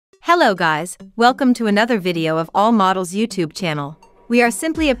Hello guys, welcome to another video of All Models YouTube channel. We are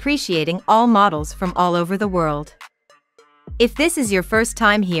simply appreciating all models from all over the world. If this is your first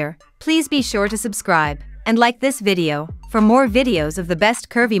time here, please be sure to subscribe and like this video for more videos of the best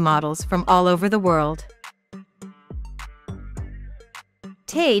curvy models from all over the world.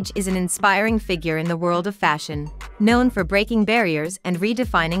 Taaij is an inspiring figure in the world of fashion, known for breaking barriers and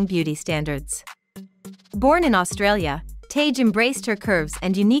redefining beauty standards. Born in Australia, Taaij embraced her curves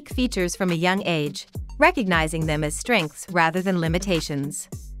and unique features from a young age, recognizing them as strengths rather than limitations.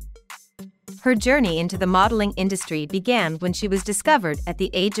 Her journey into the modeling industry began when she was discovered at the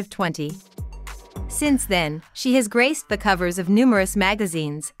age of 20. Since then, she has graced the covers of numerous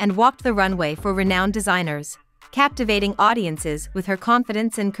magazines and walked the runway for renowned designers, captivating audiences with her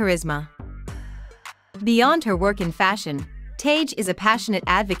confidence and charisma. Beyond her work in fashion, Taaij is a passionate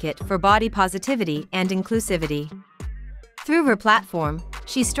advocate for body positivity and inclusivity. Through her platform,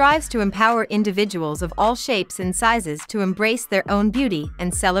 she strives to empower individuals of all shapes and sizes to embrace their own beauty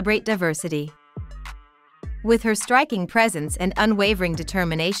and celebrate diversity. With her striking presence and unwavering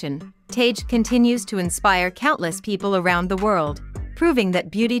determination, Taaij continues to inspire countless people around the world, proving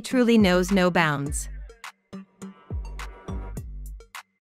that beauty truly knows no bounds.